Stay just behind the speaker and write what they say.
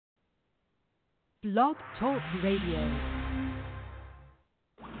Blog Talk Radio.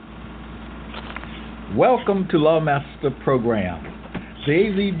 Welcome to Lawmaster Program. The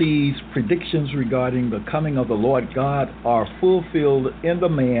AVB's predictions regarding the coming of the Lord God are fulfilled in the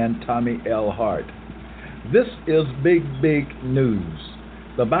man Tommy L. Hart. This is big news.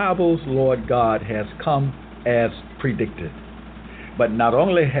 The Bible's Lord God has come as predicted. But not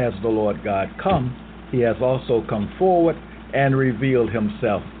only has the Lord God come, he has also come forward and revealed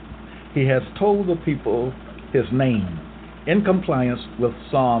himself. He has told the people his name in compliance with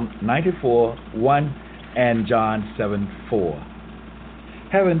Psalm 94:1 and John 7:4.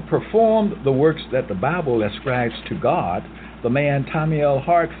 Having performed the works that the Bible ascribes to God, the man Tommy L.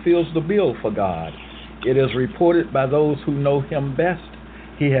 Hart fills the bill for God. It is reported by those who know him best,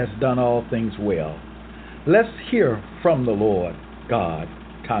 he has done all things well. Let's hear from the Lord God,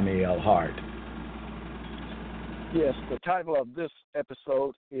 Tommy L. Hart. Yes, the title of this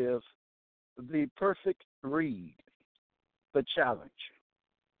episode is The Perfect Read, The Challenge.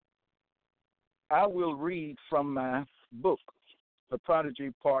 I will read from my book, The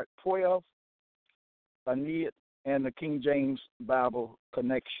Prodigy Part 12, Aeneid and the King James Bible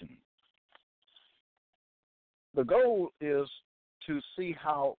Connection. The goal is to see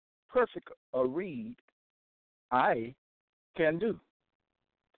how perfect a read I can do.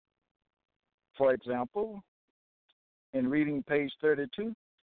 For example, in reading page 32,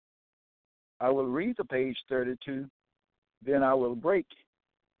 I will read the page 32, then I will break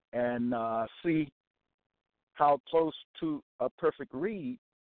and see how close to a perfect read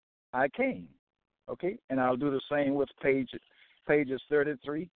I came. Okay, and I'll do the same with pages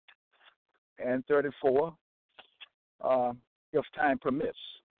 33 and 34, if time permits.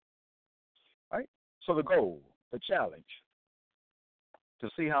 All right. So the goal, the challenge, to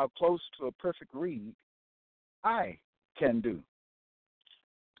see how close to a perfect read I can do.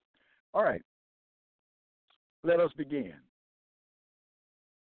 All right. Let us begin.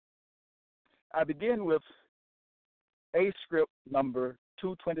 I begin with A script number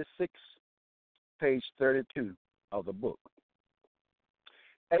 226, page 32 of the book.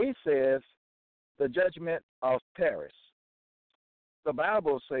 A says, the judgment of Paris. The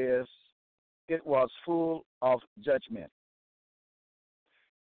Bible says it was full of judgment.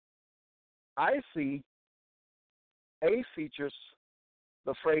 I see A features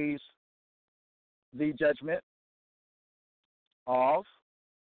the phrase, the judgment of.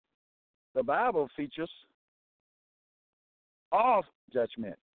 The Bible features of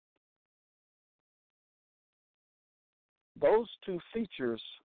judgment. Those two features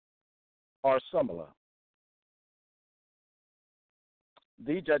are similar.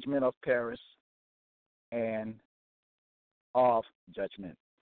 The judgment of Paris and of judgment.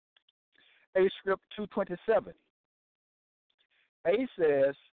 A script 227. A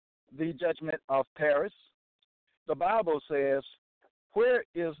says the judgment of Paris. The Bible says, where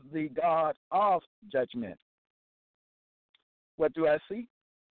is the God of judgment? What do I see?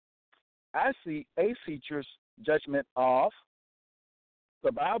 I see A features judgment of.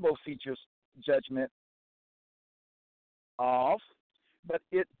 The Bible features judgment of, but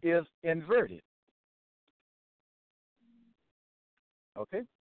it is inverted. Okay?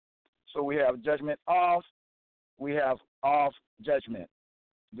 So we have judgment of, we have of judgment.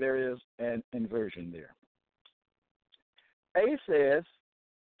 There is an inversion there. A says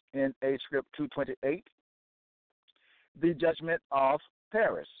in A script 228, the judgment of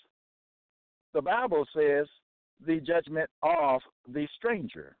Paris. The Bible says the judgment of the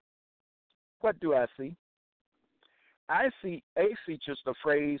stranger. What do I see? I see A features the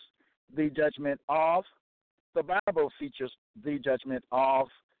phrase, the judgment of. The Bible features the judgment of,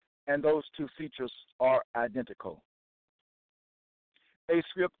 and those two features are identical. A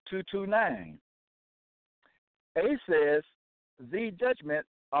script 229. A says, the judgment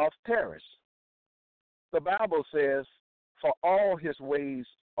of Paris. The Bible says, for all his ways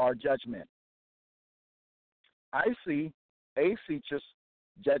are judgment. I see A features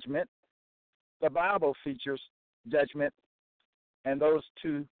judgment. The Bible features judgment, and those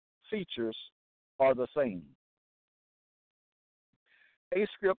two features are the same. A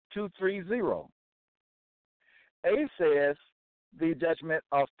script 230. A says, the judgment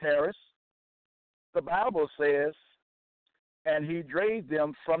of Paris. The Bible says, and he drave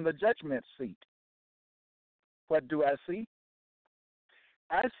them from the judgment seat. What do I see?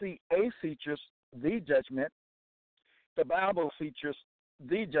 I see A features the judgment. The Bible features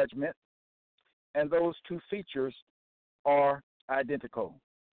the judgment, and those two features are identical.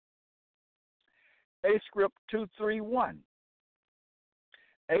 A script 231.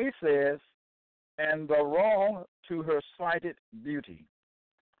 A says, and the wrong to her slighted beauty.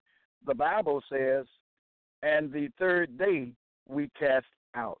 The Bible says, and the third day we cast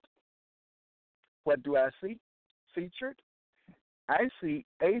out. What do I see featured? I see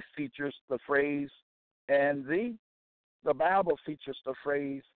A features the phrase and the Bible features the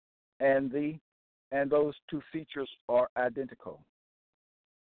phrase and those two features are identical.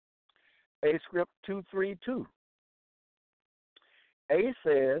 A script 232. A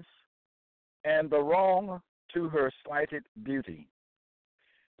says, and the wrong to her slighted beauty.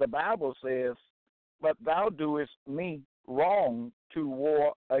 The Bible says, but thou doest me wrong to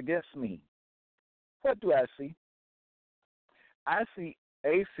war against me. What do I see? I see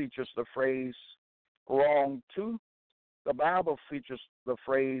A features the phrase wrong to. The Bible features the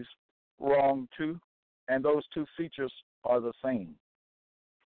phrase wrong to, and those two features are the same.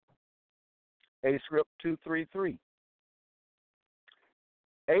 A script 233.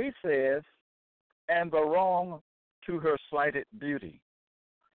 A says, and the wrong to her slighted beauty.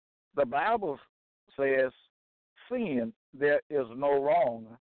 The Bible says, seeing there is no wrong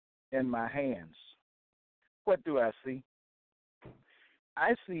in my hands. What do I see?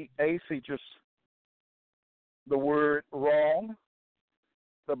 I see A features the word wrong.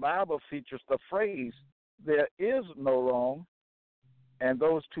 The Bible features the phrase, there is no wrong, and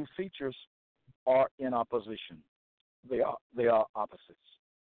those two features are in opposition. They are opposites.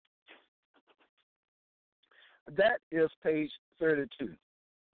 That is page 32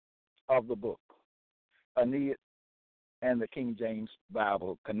 of the book, Aeneid and the King James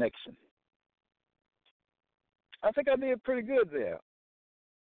Bible Connection. I think I did pretty good there.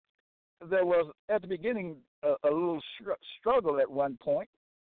 There was, at the beginning, a little struggle at one point.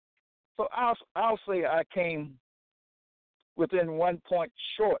 So I'll say I came within 1 point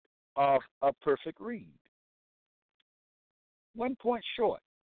short of a perfect read. 1 point short.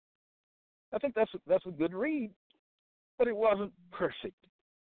 I think that's a good read, but it wasn't perfect.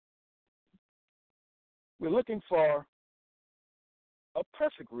 We're looking for a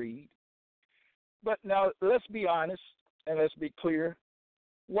perfect read, but now let's be honest and let's be clear.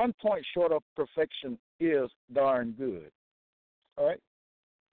 1 point short of perfection is darn good. All right?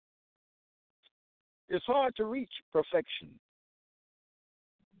 It's hard to reach perfection.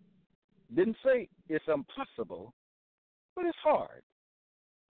 Didn't say it's impossible, but it's hard.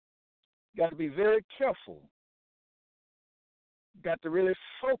 Got to be very careful. Got to really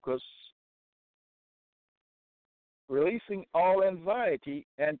focus, releasing all anxiety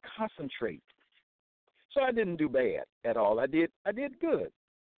and concentrate. So I didn't do bad at all. I did good.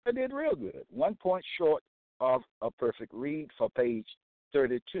 I did real good. 1 point short of a perfect read for page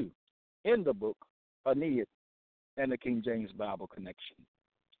 32 in the book, Aeneid and the King James Bible Connection.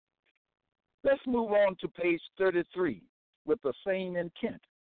 Let's move on to page 33 with the same intent,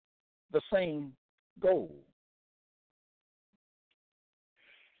 the same goal.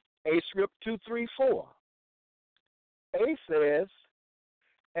 A script 234. A says,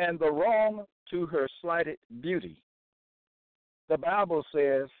 and the wrong to her slighted beauty. The Bible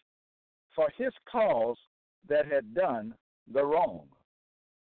says, for his cause that had done the wrong.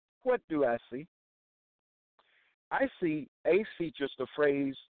 What do I see? I see A features the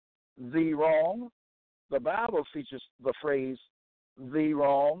phrase, the wrong. The Bible features the phrase, the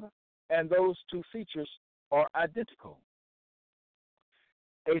wrong, and those two features are identical.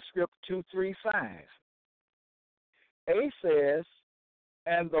 A script 235. A says,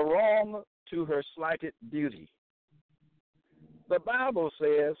 and the wrong to her slighted beauty. The Bible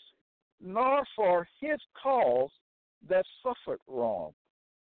says, nor for his cause that suffered wrong.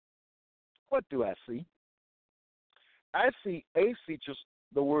 What do I see? I see A features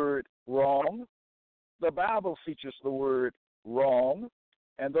the word wrong. The Bible features the word wrong,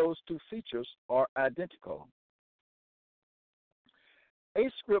 and those two features are identical. A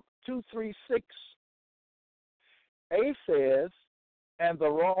script 236. A says, and the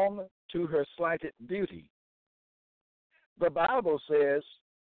wrong to her slighted beauty. The Bible says,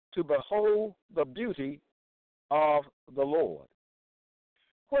 to behold the beauty of the Lord.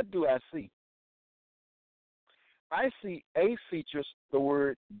 What do I see? I see A features the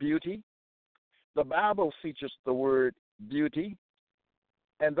word beauty. The Bible features the word beauty,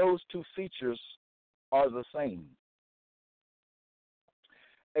 and those two features are the same.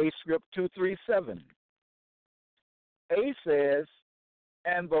 A script 237. A says,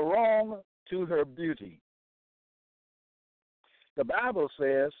 and the wrong to her beauty. The Bible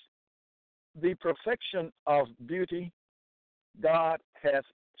says, the perfection of beauty God has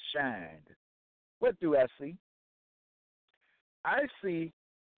shined. What do I see? I see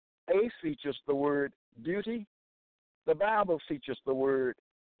A features the word beauty. The Bible features the word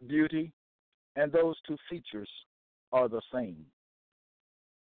beauty, and those two features are the same.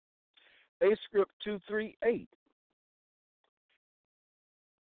 A script 238.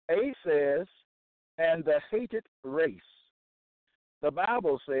 A says, and the hated race. The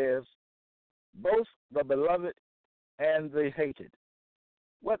Bible says, both the beloved and the hated.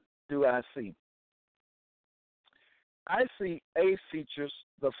 What do I see? I see A features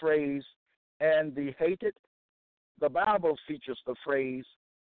the phrase, and the hated. The Bible features the phrase,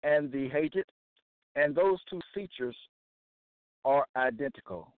 and the hated, and those two features are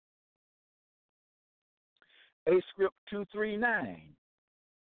identical. A script 239.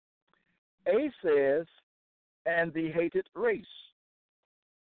 A says, and the hated race.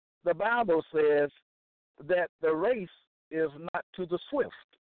 The Bible says that the race is not to the swift.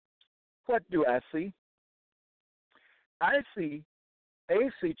 What do I see? I see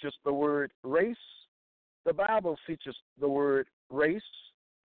A features the word race. The Bible features the word race,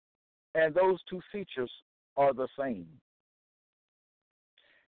 and those two features are the same.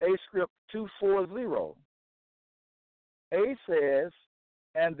 A script 240. A says,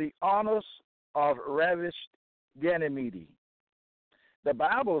 and the honors of ravished Ganymede. The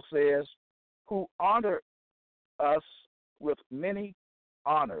Bible says, who honor us with many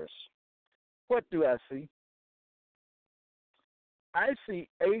honors. What do I see? I see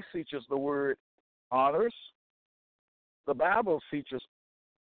A features the word honors. The Bible features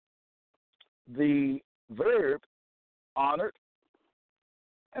the verb honored,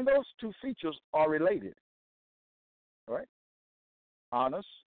 and those two features are related. All right? Honors,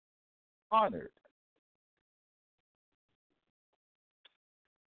 honored.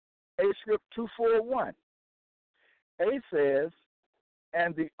 A script 241. A says,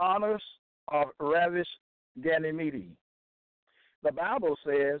 and the honors of ravished Ganymede. The Bible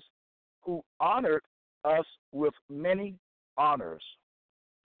says, who honored us with many honors.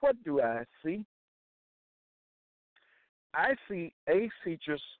 What do I see? I see A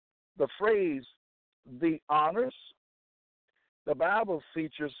features the phrase, the honors. The Bible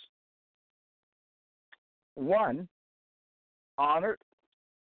features one, honored,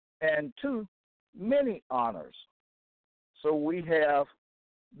 and two, many honors. So we have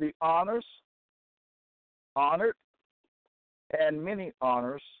the honors, honored, and many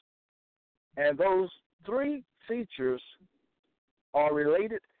honors, and those three features are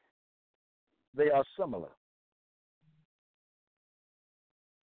related. They are similar.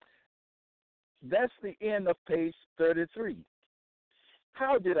 That's the end of page 33.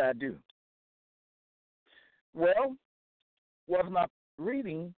 How did I do? Well, was my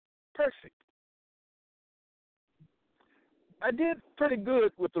reading perfect? I did pretty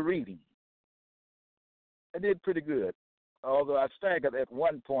good with the reading. I did pretty good, although I staggered at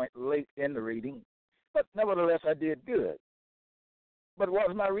one point late in the reading. But nevertheless, I did good. But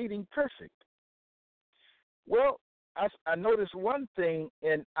was my reading perfect? Well, I noticed one thing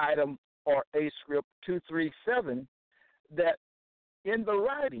in item or A script 237, that in the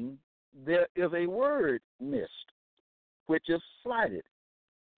writing there is a word missed, which is slighted.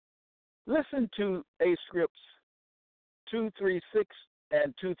 Listen to A scripts 236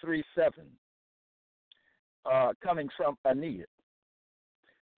 and 237, coming from Aeneid.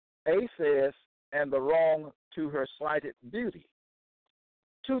 A says, and the wrong to her slighted beauty.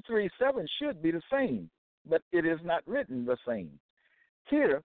 237 should be the same, but it is not written the same.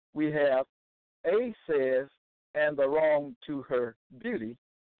 Here we have A says, and the wrong to her beauty,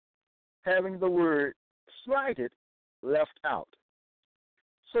 having the word slighted left out.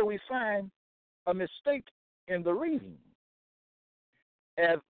 So we find a mistake in the reading,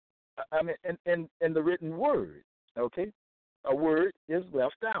 in the written word. Okay, a word is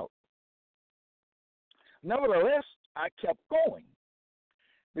left out. Nevertheless, I kept going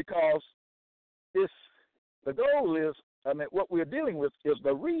because the goal is, what we're dealing with is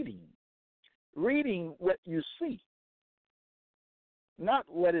the reading. Reading what you see, not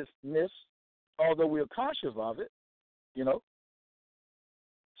what is missed, although we're conscious of it,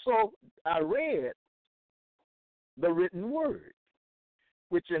 So I read the written word,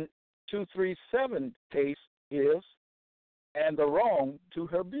 which in 237 case is, and the wrong to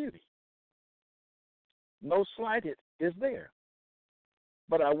her beauty. No slighted is there.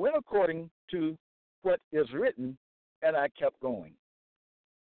 But I went according to what is written, and I kept going.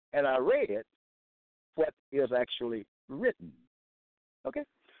 And I read what is actually written. Okay?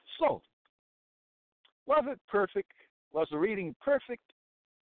 So, was it perfect? Was the reading perfect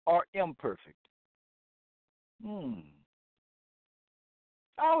or imperfect?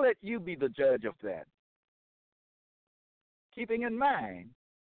 I'll let you be the judge of that. Keeping in mind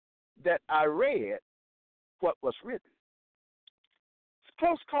that I read what was written. It's a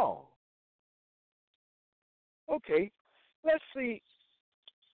close call. Okay, let's see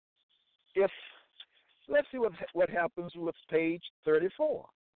if let's see what happens with page 34.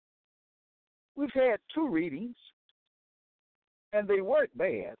 We've had two readings, and they weren't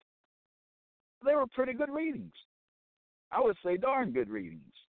bad. They were pretty good readings. I would say darn good readings.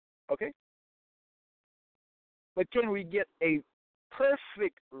 Okay? But can we get a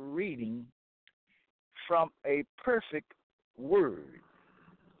perfect reading from a perfect word?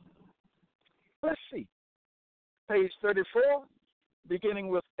 Let's see. Page 34, beginning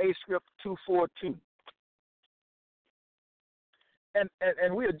with A script 242.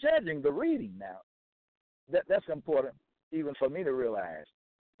 And we are judging the reading now. That's important even for me to realize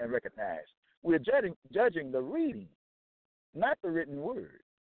and recognize. We're judging the reading, not the written word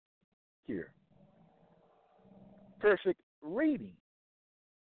here. Perfect reading.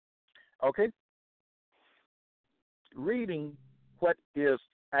 Okay? Reading what is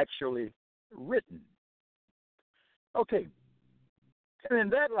actually written. Okay. And in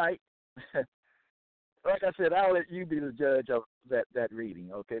that light, like I said, I'll let you be the judge of that reading,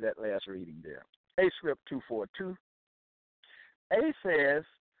 okay, that last reading there. A script 242. A says,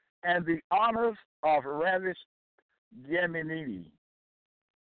 and the honors of ravished Aeneid.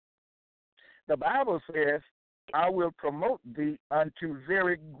 The Bible says, I will promote thee unto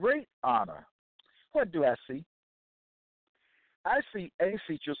very great honor. What do I see? I see A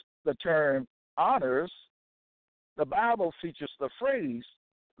features the term honors. The Bible features the phrase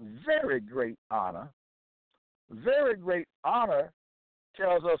very great honor. Very great honor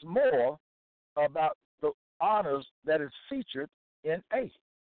tells us more about the honors that is featured in A.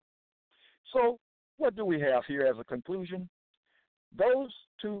 So what do we have here as a conclusion? Those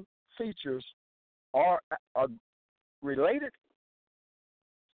two features are related,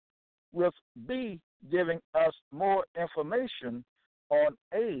 with B giving us more information on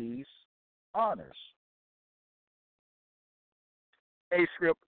A's honors. A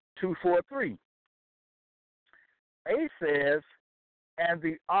script 243. A says, and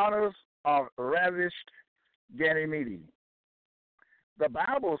the honors of ravished Aeneid. The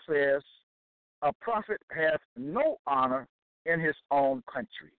Bible says, a prophet has no honor in his own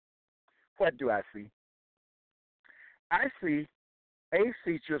country. What do I see? I see A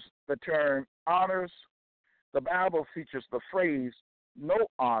features the term honors. The Bible features the phrase no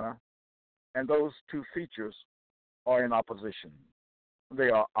honor, and those two features are in opposition. They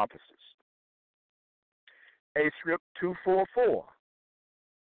are opposites. A script 244.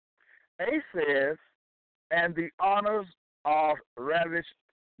 A says, and the honors of ravished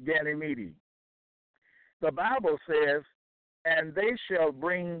Aeneid. The Bible says, and they shall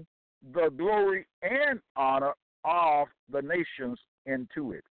bring the glory and honor of the nations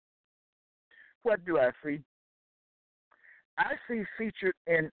into it. What do I see? I see featured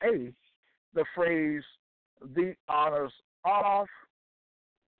in A the phrase the honors of,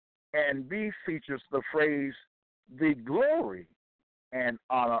 and B features the phrase the glory and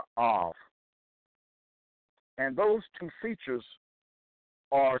honor of. And those two features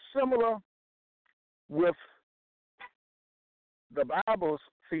are similar with the Bible's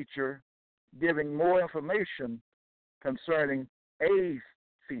feature giving more information concerning A's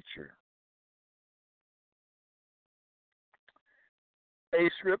feature. A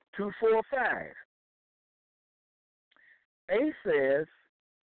script 245. A says,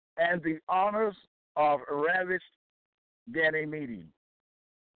 and the honors of ravished Aeneid.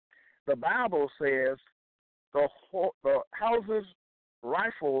 The Bible says the houses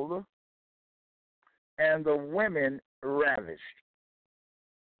rifled and the women ravished.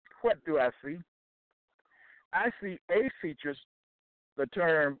 What do I see? I see A features the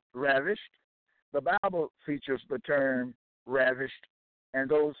term ravished. The Bible features the term ravished, and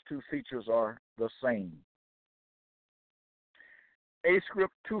those two features are the same. A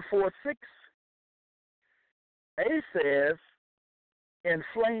script 246. A says,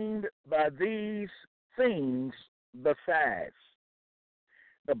 inflamed by these things besides.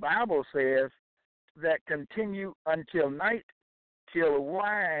 The Bible says that continue until night, till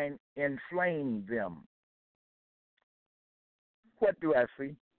wine inflame them. What do I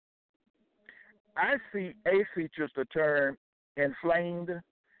see? I see A features the term inflamed.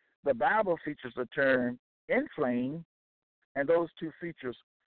 The Bible features the term inflamed, and those two features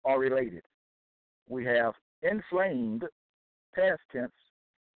are related. We have inflamed, past tense,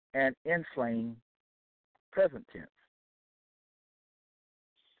 and inflamed, present tense.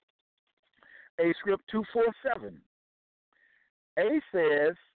 A script 247. A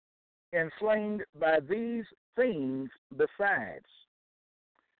says, inflamed by these things besides.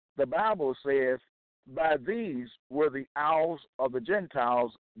 The Bible says, by these were the isles of the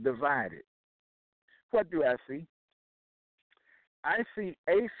Gentiles divided. What do I see? I see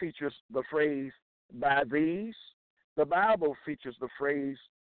A features the phrase by these. The Bible features the phrase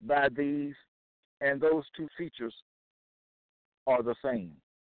by these, and those two features are the same.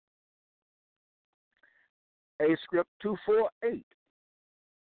 A script 248.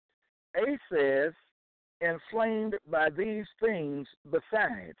 A says, inflamed by these things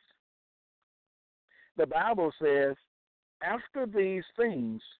besides. The Bible says, after these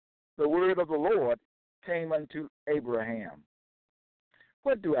things, the word of the Lord came unto Abraham.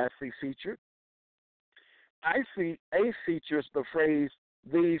 What do I see featured? I see A features the phrase,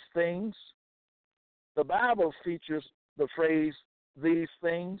 these things. The Bible features the phrase, these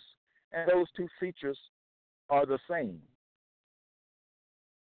things, and those two features are the same.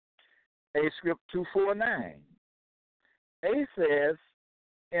 A script 249. A says,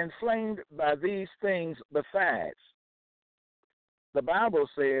 inflamed by these things besides. The Bible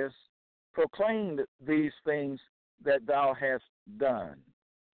says, proclaim these things that thou hast done.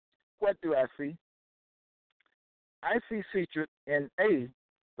 What do I see? I see featured in A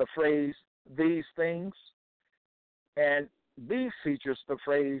the phrase, these things, and B features the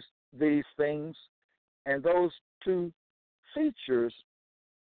phrase, these things, and those two features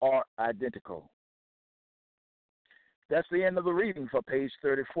are identical. That's the end of the reading for page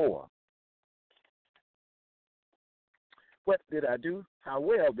 34. What did I do? How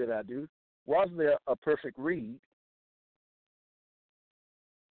well did I do? Was there a perfect read?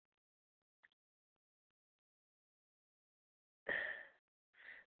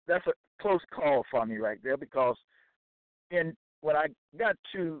 That's a close call for me right there, because when I got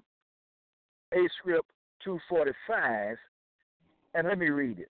to A script 245, and let me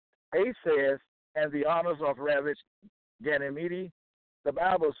read it. A says, and the honors of ravaged Ganymede. The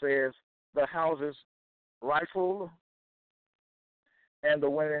Bible says, the houses rifled and the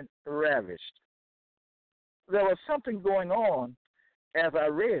women ravished. There was something going on as I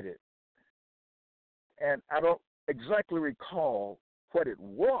read it, and I don't exactly recall what it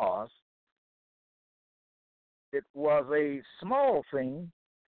was. It was a small thing,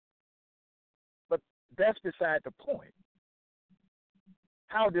 but that's beside the point.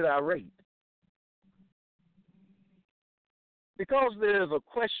 How did I rate? Because there's a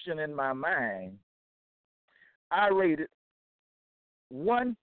question in my mind, I rated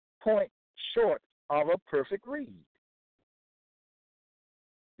 1 point short of a perfect read.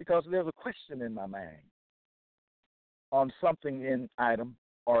 Because there's a question in my mind on something in item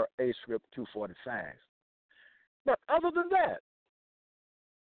or A script 245. But other than that,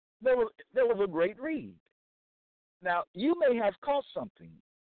 there was a great read. Now, you may have caught something,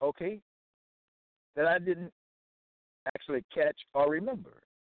 okay, that I didn't actually catch or remember.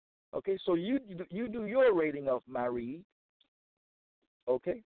 Okay, so you do your rating of my read.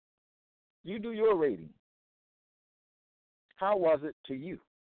 Okay, you do your rating. How was it to you?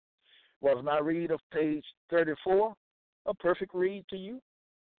 Was my read of page 34 a perfect read to you?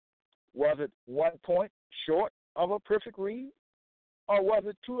 Was it 1 point short of a perfect read? Or was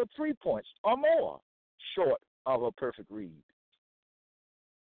it 2 or 3 points or more short of a perfect read?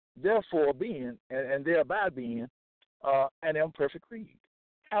 Therefore being, and thereby being, an imperfect read.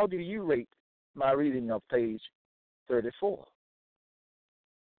 How do you rate my reading of page 34?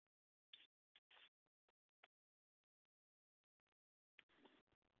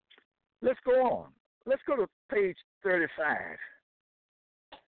 Let's go on. Let's go to page 35.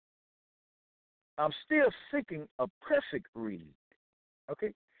 I'm still seeking a perfect read,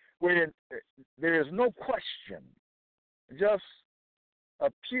 okay, where there is no question, just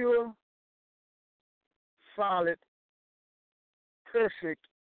a pure, solid, perfect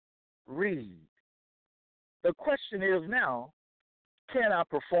read. The question is now, can I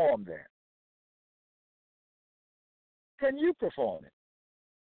perform that? Can you perform it?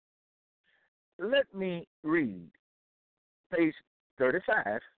 Let me read page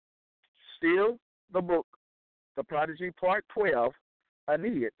 35, still the book, The Prodigy, Part 12,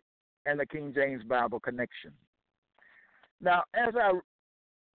 Aeneid, and the King James Bible Connection. Now, as I've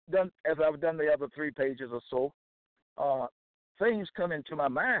done the other 3 pages or so, things come into my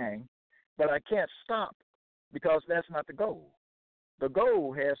mind, but I can't stop because that's not the goal. The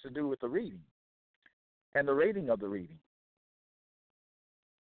goal has to do with the reading and the rating of the reading.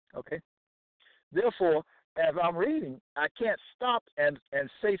 Okay? Therefore, as I'm reading, I can't stop and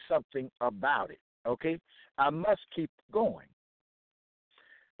say something about it. Okay? I must keep going.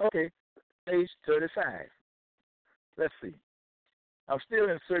 Okay, page 35. Let's see. I'm still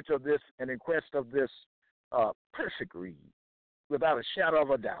in search of this and in quest of this perfect read, without a shadow of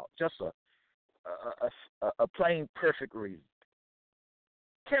a doubt, just a plain perfect read.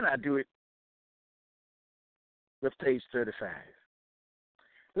 Can I do it with page 35?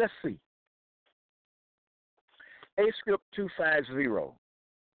 Let's see. A script 250.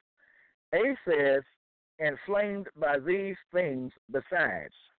 A says, inflamed by these things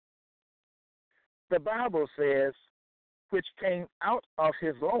besides. The Bible says, which came out of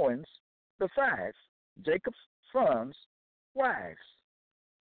his loins, besides Jacob's sons' wives.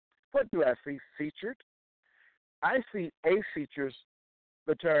 What do I see featured? I see A features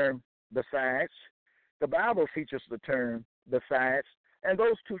the term besides. The Bible features the term besides, and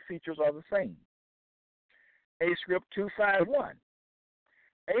those two features are the same. A script 251.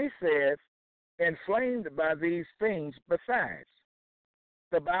 A says, inflamed by these things besides.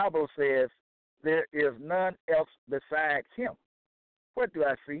 The Bible says, there is none else besides him. What do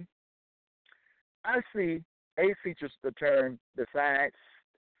I see? I see A features the term besides.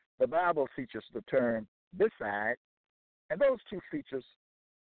 The Bible features the term beside, and those two features,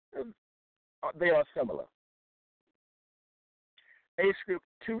 they are similar. A script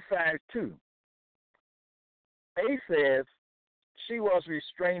 252. A says, she was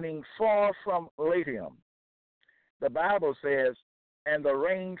restraining far from Latium. The Bible says, and the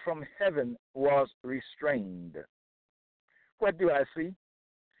rain from heaven was restrained. What do I see?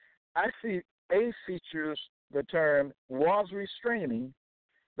 I see A features the term was restraining.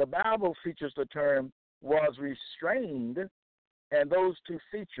 The Bible features the term was restrained, and those two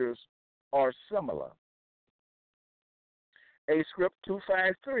features are similar. A script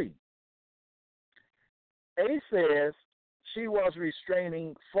 253. A says she was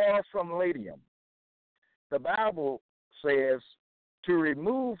restraining far from Latium. The Bible says to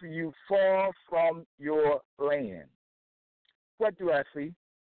remove you far from your land. What do I see?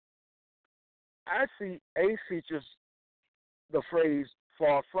 I see A features the phrase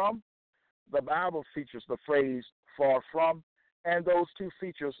far from. The Bible features the phrase far from, and those two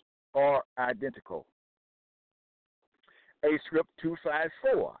features are identical. A script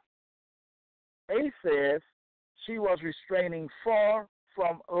 254. A says she was restraining far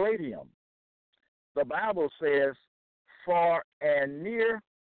from Latium. The Bible says far and near,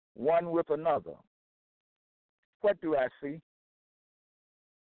 one with another. What do I see?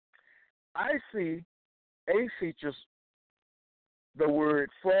 I see A features the word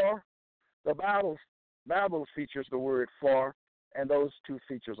for. The Bible features the word for, and those two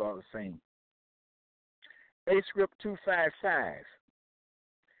features are the same. A script 255.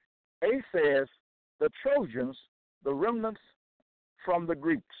 A says the Trojans, the remnants from the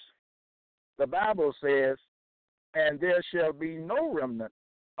Greeks. The Bible says, and there shall be no remnant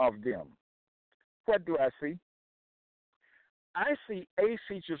of them. What do I see? I see A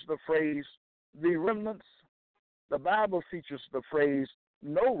features the phrase the remnants. The Bible features the phrase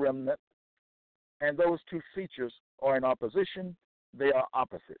no remnant, and those two features are in opposition. They are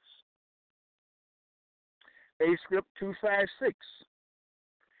opposites. A script 256.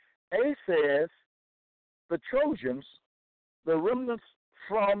 A says the Trojans, the remnants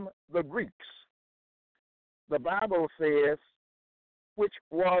from the Greeks. The Bible says, which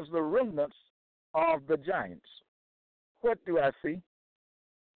was the remnants of the giants. What do I see?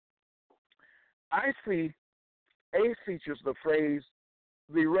 I see A features the phrase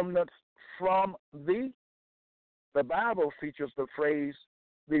the remnants from the. The Bible features the phrase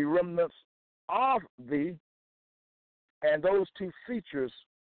the remnants of the, and those two features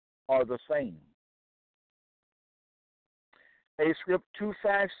are the same. A script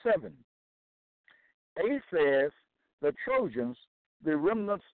 257. A says the Trojans, the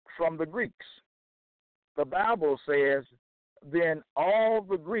remnants from the Greeks. The Bible says, then all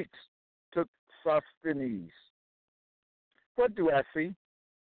the Greeks took Sosthenes. What do I see?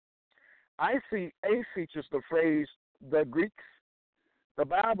 I see A features the phrase the Greeks. The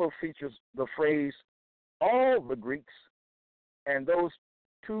Bible features the phrase all the Greeks, and those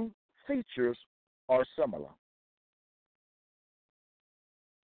two features are similar.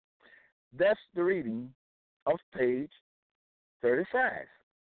 That's the reading of page 35.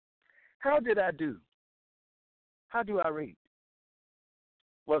 How did I do? How do I read?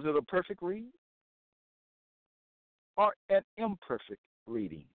 Was it a perfect read or an imperfect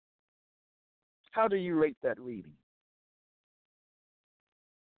reading? How do you rate that reading?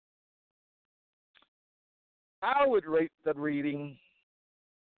 I would rate that reading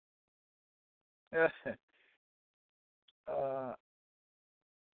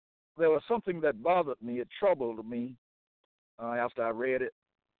there was something that bothered me. It troubled me after I read it.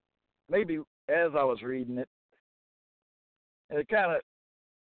 Maybe as I was reading it, and it kind of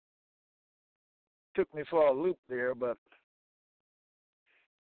took me for a loop there, but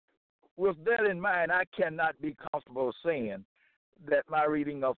with that in mind, I cannot be comfortable saying that my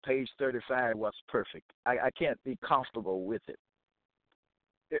reading of page 35 was perfect. I can't be comfortable with it.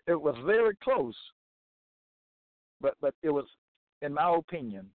 it was very close, but it was, in my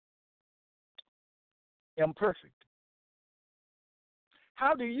opinion, imperfect.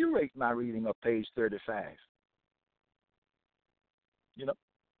 How do you rate my reading of page 35? You know,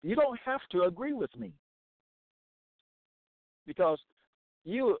 you don't have to agree with me because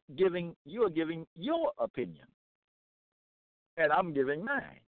you are giving your opinion, and I'm giving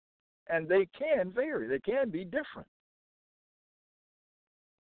mine, and they can vary. They can be different.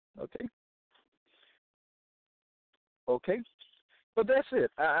 Okay. Okay. But that's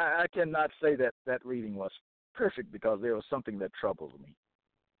it. I cannot say that reading was perfect because there was something that troubled me.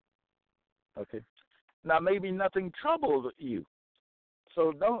 Okay. Now maybe nothing troubled you,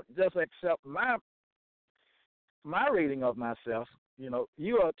 so don't just accept my rating of myself. You know,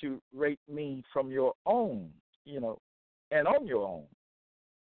 you are to rate me from your own, and on your own,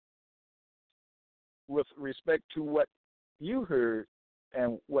 with respect to what you heard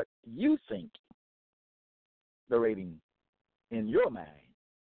and what you think the rating in your mind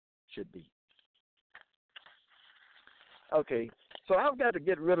should be. Okay, so I've got to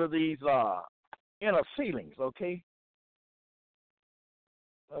get rid of these inner feelings, okay?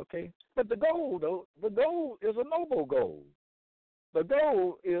 Okay, but the goal, though, the goal is a noble goal. The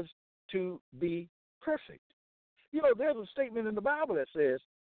goal is to be perfect. You know, there's a statement in the Bible that says,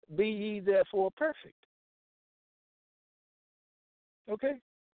 "Be ye therefore perfect." Okay,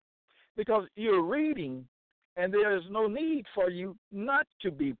 because you're reading, and there is no need for you not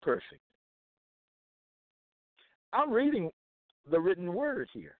to be perfect. I'm reading the written word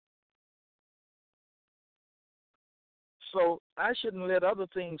here. So I shouldn't let other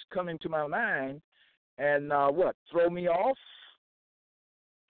things come into my mind and throw me off.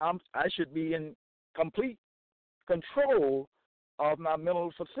 I should be in complete control of my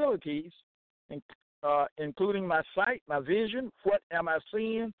mental facilities, including my sight, my vision. What am I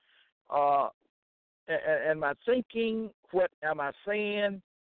seeing? And my thinking. What am I saying?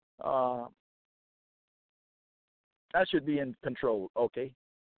 I should be in control. Okay,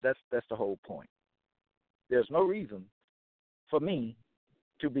 that's the whole point. There's no reason for me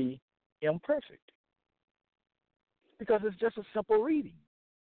to be imperfect because it's just a simple reading.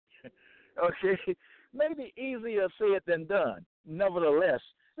 Okay, maybe easier said than done. Nevertheless,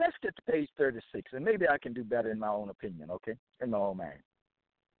 let's get to page 36, and maybe I can do better in my own opinion. Okay, in my own mind.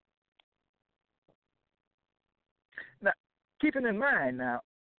 Now, keeping in mind now.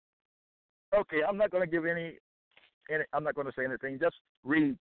 Okay, I'm not going to give any. I'm not going to say anything. Just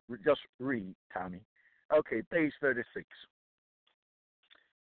read. Just read, Tommy. Okay, page 36.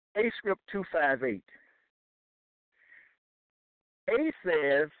 A script 258. A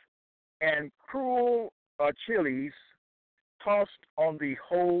says, "And cruel are chilies tossed on the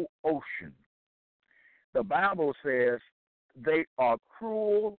whole ocean." The Bible says they are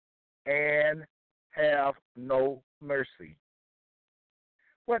cruel and have no mercy.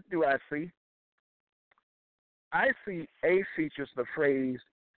 What do I see? I see A features the phrase,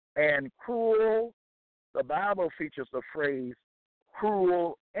 "and cruel." The Bible features the phrase,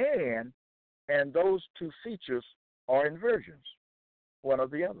 "cruel and those two features are inversions, one or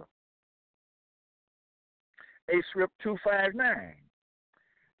the other. A script 259.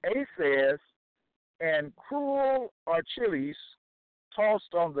 A says, "And cruel are chilies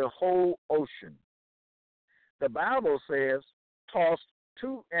tossed on the whole ocean." The Bible says, "tossed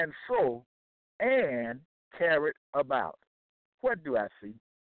to and fro and carried about." What do I see?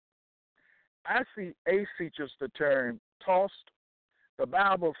 I see A features the term tossed. The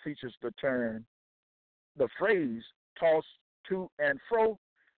Bible features the phrase tossed to and fro,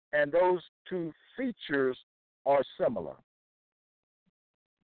 and those two features are similar.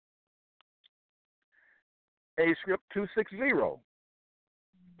 A script 260.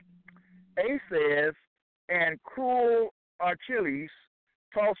 A says, "And cruel are chilies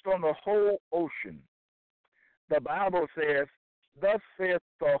tossed on the whole ocean." The Bible says, "Thus saith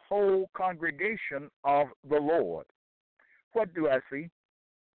the whole congregation of the Lord." What do I see?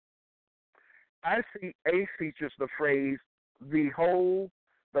 I see A features the phrase "the whole."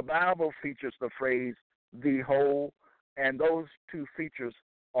 The Bible features the phrase "the whole," and those two features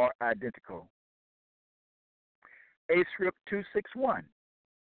are identical. A script 261.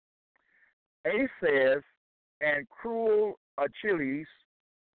 A says, "And cruel are chilies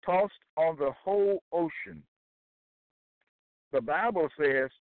tossed on the whole ocean." The Bible says,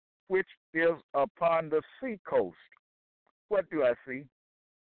 "which is upon the sea coast." What do I see?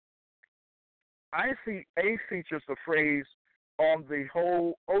 I see A features the phrase "on the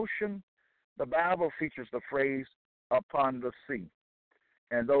whole ocean." The Bible features the phrase "upon the sea,"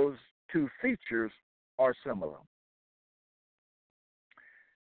 and those two features are similar.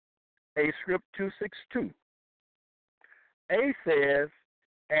 A script 262. A says,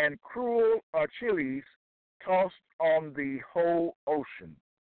 and cruel Achilles tossed on the whole ocean.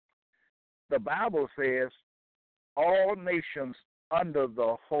 The Bible says, all nations under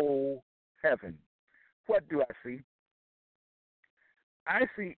the whole heaven. What do I see? I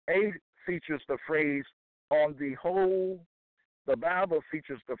see A features the phrase on the whole. The Bible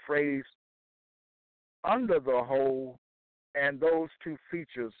features the phrase under the whole, and those two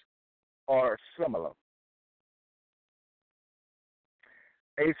features are similar.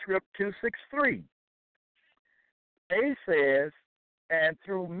 A script 263. A says, and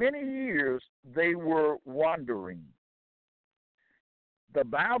through many years they were wandering. The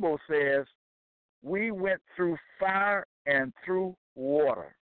Bible says, we went through fire and through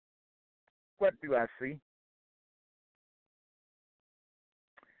water. What do I see?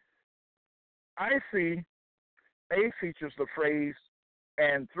 I see A features the phrase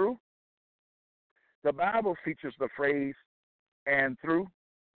and through. The Bible features the phrase and through,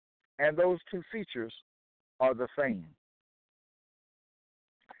 and those two features are the same.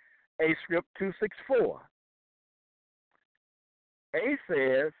 A script 264. A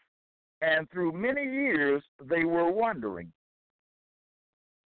says, and through many years they were wandering.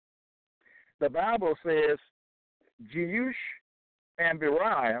 The Bible says, Jeush and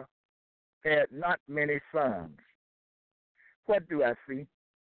Beriah had not many sons. What do I see?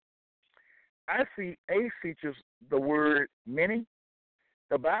 I see A features the word many.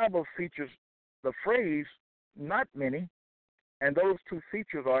 The Bible features the phrase not many, and those two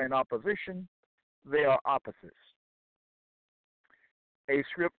features are in opposition. They are opposites. A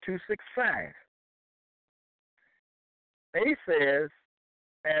script 265. A says,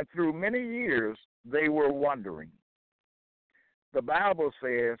 and through many years they were wandering. The Bible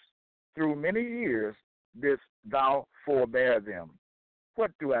says, through many years didst thou forbear them.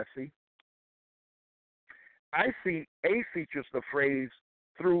 What do I see? I see A features the phrase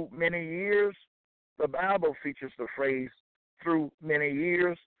through many years. The Bible features the phrase through many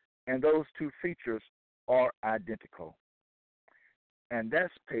years, and those two features are identical. And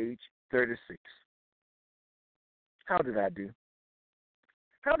that's page 36. How did I do?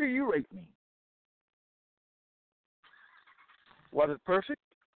 How do you rate me? Was it perfect?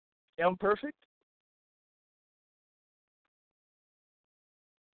 Imperfect?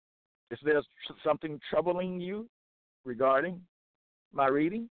 Is there something troubling you regarding my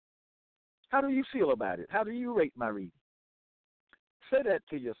reading? How do you feel about it? How do you rate my reading? Say that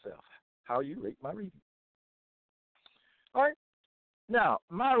to yourself. How you rate my reading. All right. Now,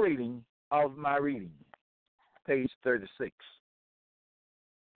 my reading of my reading, page 36.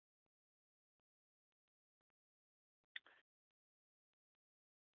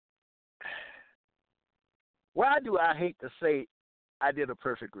 Why do I hate to say I did a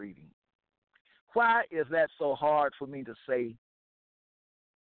perfect reading? Why is that so hard for me to say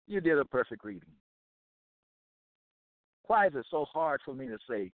you did a perfect reading? Why is it so hard for me to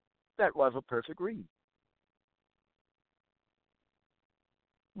say that was a perfect read?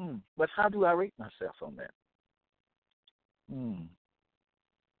 But how do I rate myself on that?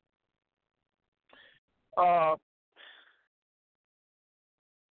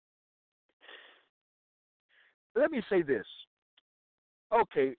 Let me say this.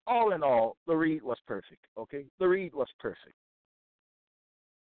 Okay, all in all, the read was perfect. Okay, the read was perfect.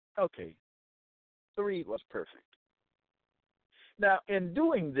 Okay, the read was perfect. Now, in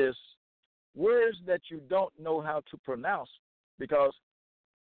doing this, words that you don't know how to pronounce, because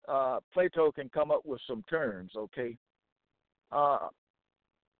Plato can come up with some terms, okay?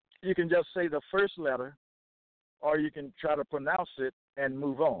 You can just say the first letter, or you can try to pronounce it and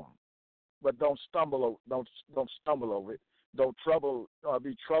move on. But don't stumble over it. Don't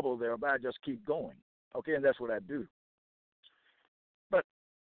be troubled thereby. Just keep going, okay? And that's what I do. But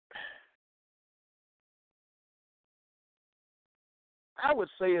I would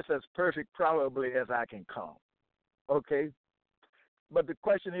say it's as perfect probably as I can come, okay? But the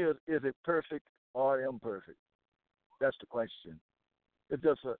question is it perfect or imperfect? That's the question. It's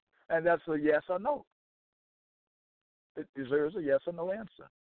just and that's a yes or no. It deserves a yes or no answer.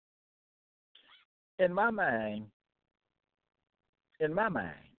 In my mind,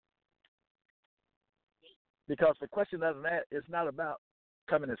 because the question is not about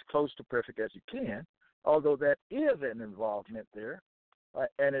coming as close to perfect as you can, although that is an involvement there,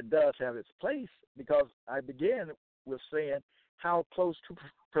 and it does have its place, because I began with saying, how close to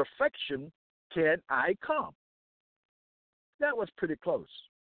perfection can I come? That was pretty close.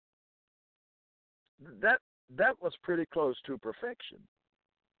 That was pretty close to perfection.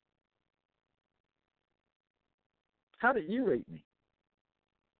 How did you rate me?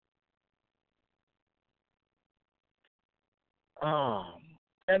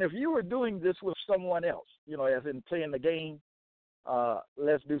 And if you were doing this with someone else, as in playing the game,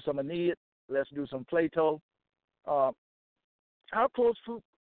 let's do some Aeneid, let's do some Plato. How close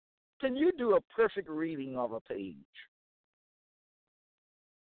can you do a perfect reading of a page?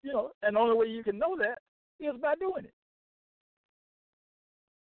 And the only way you can know that is by doing it.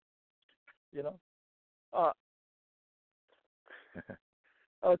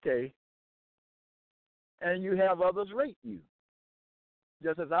 Okay. And you have others rate you.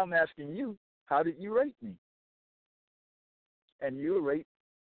 Just as I'm asking you, how did you rate me? And you rate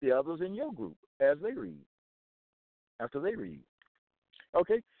the others in your group as they read, after they read.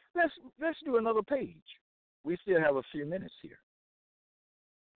 Okay, let's do another page. We still have a few minutes here.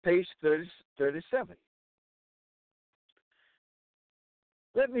 Page 37.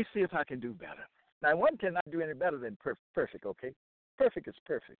 Let me see if I can do better. Now, one cannot do any better than perfect, okay? Perfect is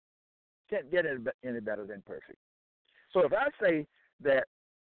perfect. Can't get any better than perfect. So if I say that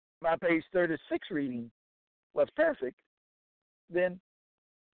my page 36 reading was perfect, then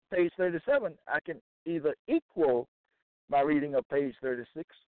page 37, I can either equal my reading of page 36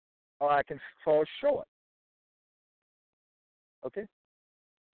 or I can fall short. Okay?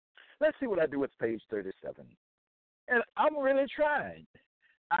 Let's see what I do with page 37. And I'm really trying.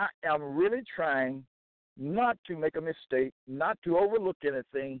 I am really trying not to make a mistake, not to overlook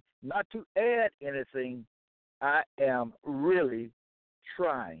anything, not to add anything. I am really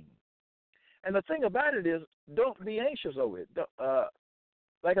trying. And the thing about it is, don't be anxious over it.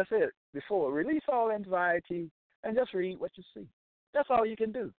 Like I said before, release all anxiety and just read what you see. That's all you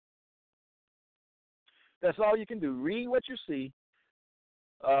can do. That's all you can do. Read what you see,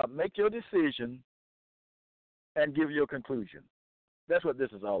 make your decision, and give your conclusion. That's what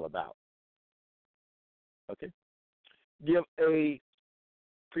this is all about. Okay? Give a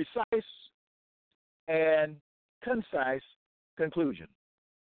precise and concise conclusion.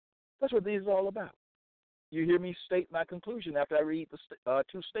 That's what these are all about. You hear me state my conclusion after I read the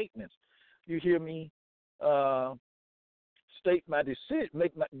two statements. You hear me state my decision,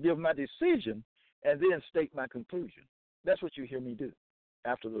 give my decision, and then state my conclusion. That's what you hear me do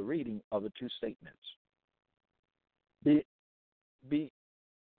after the reading of the two statements.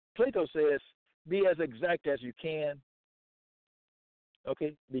 Plato says, be as exact as you can.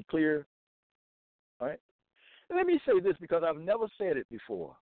 Okay, be clear. All right. Let me say this because I've never said it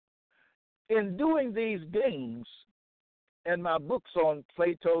before. In doing these games and my books on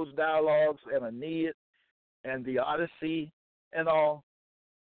Plato's dialogues and Aeneid and the Odyssey and all,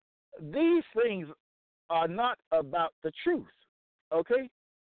 these things are not about the truth, okay?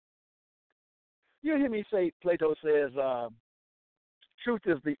 You hear me say, Plato says, truth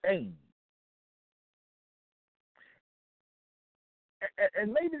is the aim.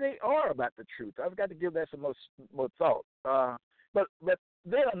 And maybe they are about the truth. I've got to give that some more thought. But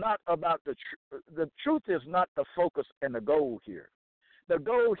they are not about the truth. The truth is not the focus and the goal here. The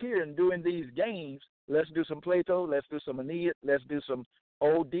goal here in doing these games, let's do some Plato, let's do some Aeneid, let's do some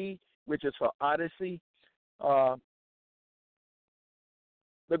OD, which is for Odyssey. The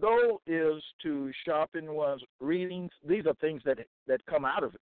goal is to sharpen one's readings. These are things that come out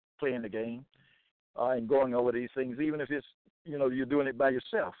of playing the game and going over these things, even if it's, you're doing it by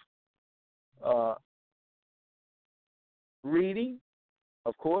yourself. Reading,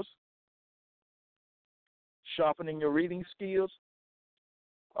 of course, sharpening your reading skills,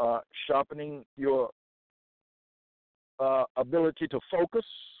 sharpening your ability to focus,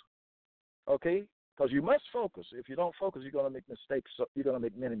 okay? Because you must focus. If you don't focus, you're going to make mistakes. You're going to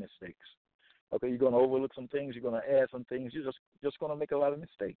make many mistakes. Okay, you're going to overlook some things. You're going to add some things. You're just going to make a lot of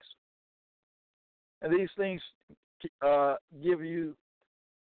mistakes. And these things give you,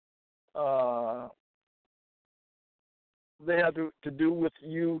 they have to do with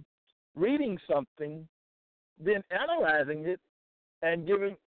you reading something, then analyzing it, and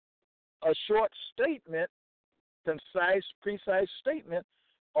giving a short statement, concise, precise statement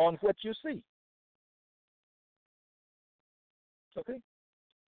on what you see. Okay?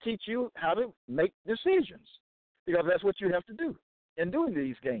 Teach you how to make decisions, because that's what you have to do in doing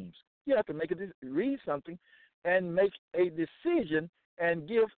these games. You have to read something and make a decision and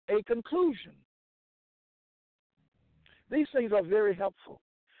give a conclusion. These things are very helpful.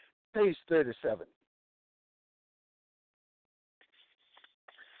 Page 37.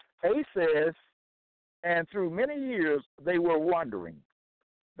 A says, and through many years they were wandering.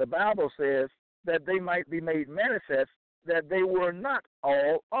 The Bible says that they might be made manifest that they were not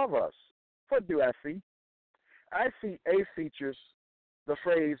all of us. What do I see? I see A features the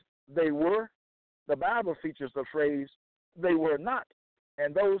phrase they were. The Bible features the phrase they were not.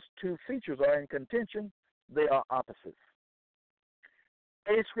 And those two features are in contention. They are opposites.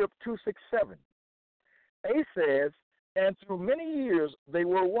 A script 267. A says, and through many years they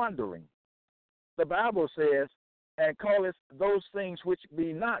were wandering. The Bible says, and calleth those things which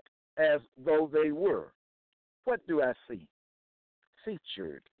be not as though they were. What do I see?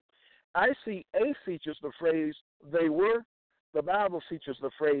 Featured. I see A features the phrase they were. The Bible features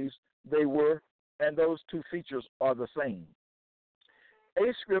the phrase they were, and those two features are the same.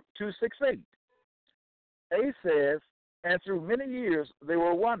 A script 268. A says, and through many years they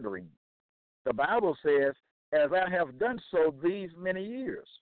were wandering. The Bible says, as I have done so these many years.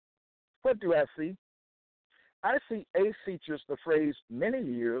 What do I see? I see A features the phrase many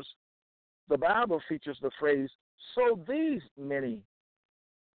years. The Bible features the phrase so these many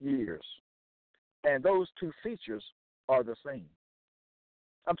years. And those two features are the same.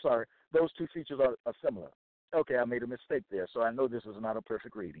 I'm sorry, those two features are similar. Okay, I made a mistake there, so I know this is not a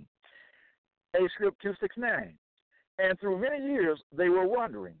perfect reading. A script 269. And through many years they were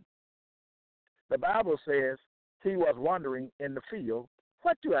wandering. The Bible says he was wandering in the field.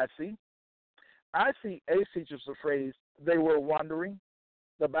 What do I see? I see A features the phrase they were wandering.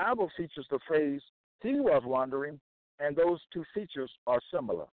 The Bible features the phrase he was wandering, and those two features are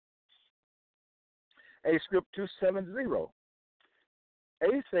similar. A script 270.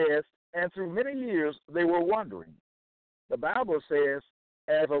 A says, and through many years they were wandering. The Bible says,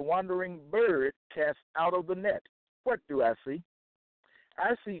 as a wandering bird cast out of the net. What do I see?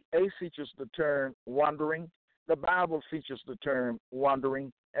 I see A features the term wandering. The Bible features the term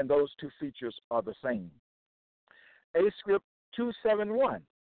wandering, and those two features are the same. A script 271.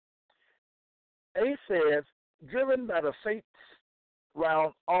 A says, driven by the fates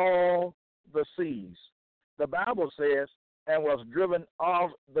round all the seas. The Bible says, and was driven of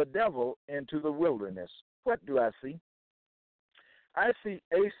the devil into the wilderness. What do I see? I see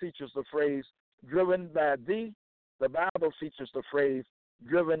A features the phrase driven by thee. The Bible features the phrase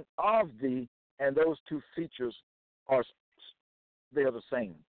driven of thee, and those two features they're the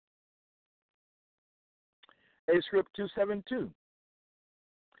same. A script 272.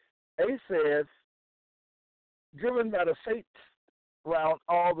 A says, driven by the fates round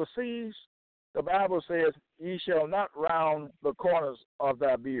all the seas. The Bible says, ye shall not round the corners of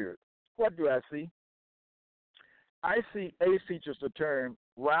thy beard. What do I see? I see A features the term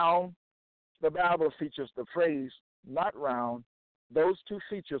round. The Bible features the phrase not round. Those two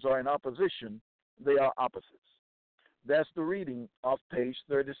features are in opposition. They are opposites. That's the reading of page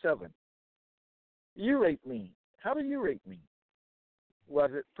 37. You rate me. How do you rate me?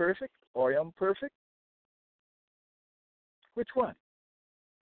 Was it perfect or imperfect? Which one?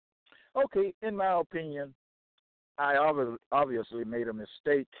 Okay, in my opinion, I obviously made a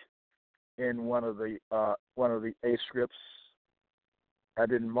mistake in one of the A scripts. I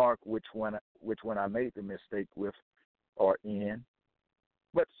didn't mark which one I made the mistake with or in.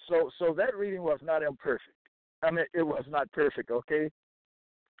 But so that reading was not imperfect. I mean, it was not perfect, okay?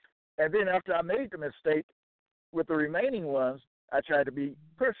 And then after I made the mistake with the remaining ones, I tried to be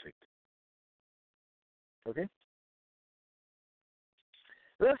perfect. Okay?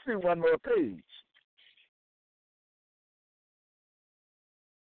 Let's do one more page.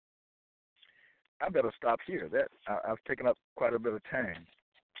 I better stop here. I've taken up quite a bit of time.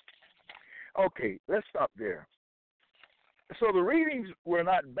 Okay, let's stop there. So the readings were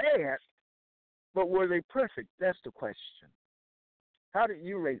not bad, but were they perfect? That's the question. How did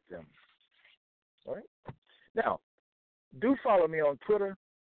you rate them? All right. Now, do follow me on Twitter.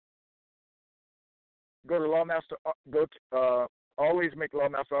 Go to Lawmaster. Always make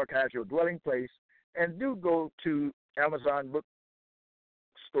Lawmaster Archives your dwelling place, and do go to Amazon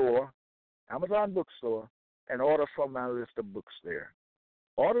Bookstore, and order from my list of books there.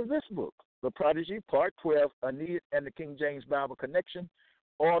 Order this book, The Prodigy, Part 12, Aeneid and the King James Bible Connection.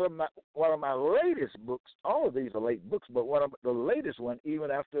 Order one of my latest books. All of these are late books, but one of the latest one,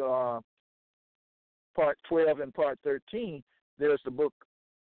 even after Part 12 and Part 13, there's the book,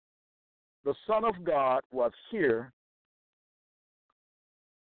 The Son of God Was Here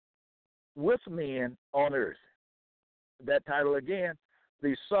with Men on Earth. That title again,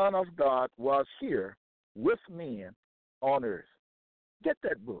 The Son of God Was Here with Men on Earth. Get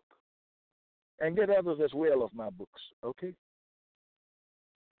that book and get others as well of my books, okay?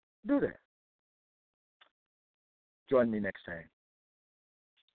 Do that. Join me next time.